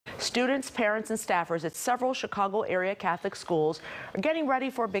Students, parents, and staffers at several Chicago area Catholic schools are getting ready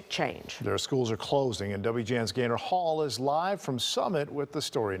for a big change. Their schools are closing, and WGN's Gaynor Hall is live from Summit with the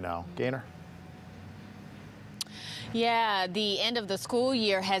story now. Gaynor? Yeah, the end of the school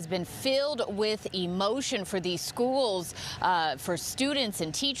year has been filled with emotion for these schools, for students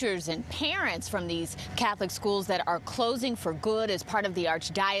and teachers and parents from these Catholic schools that are closing for good as part of the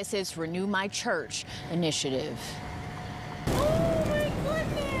Archdiocese Renew My Church initiative. Oh my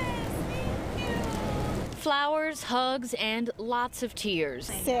goodness, thank you. Flowers, hugs, and lots of tears.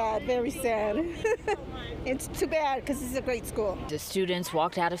 Sad, very sad. It's too bad because it's a great school. The students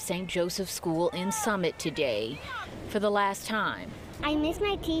walked out of St. Joseph's School in Summit today for the last time. I miss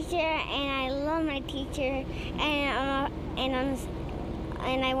my teacher and I love my teacher and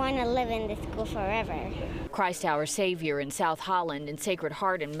I want to live in this school forever. Christ Our Savior in South Holland and Sacred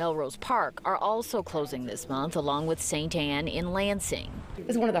Heart in Melrose Park are also closing this month, along with St. Anne in Lansing.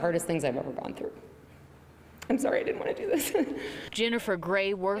 It's one of the hardest things I've ever gone through. I'm sorry I didn't want to do this. Jennifer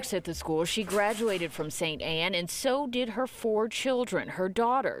Gray works at the school. She graduated from St. Anne, and so did her 4 children, her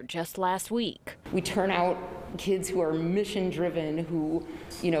daughter, just last week. We turn out kids who are mission-driven, who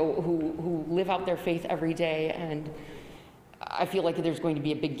live out their faith every day, and I feel like there's going to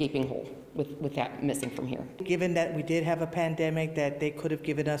be a big gaping hole with that missing from here. Given that we did have a pandemic, that they could have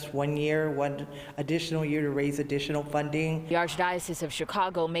given us one additional year to raise additional funding. The Archdiocese of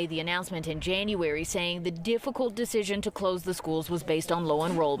Chicago made the announcement in January saying the difficult decision to close the schools was based on low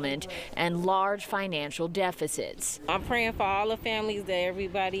enrollment and large financial deficits. I'm praying for all the families that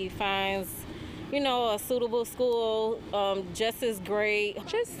everybody finds a suitable school just as great.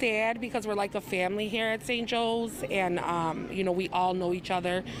 Just sad because we're like a family here at St. Joe's, and we all know each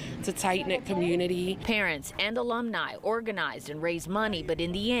other. It's a tight-knit community. Parents and alumni organized and raised money, but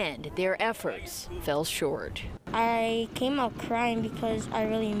in the end, their efforts fell short. I came out crying because I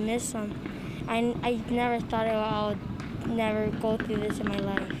really miss them. I never thought I would never go through this in my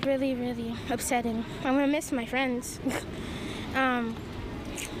life. Really, really upsetting. I'm gonna miss my friends.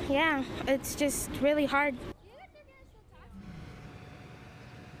 Yeah, it's just really hard.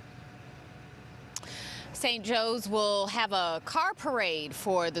 St. Joe's will have a car parade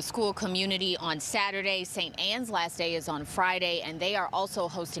for the school community on Saturday. St. Anne's last day is on Friday, and they are also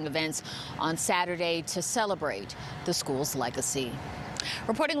hosting events on Saturday to celebrate the school's legacy.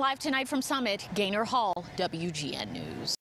 Reporting live tonight from Summit, Gaynor Hall, WGN News.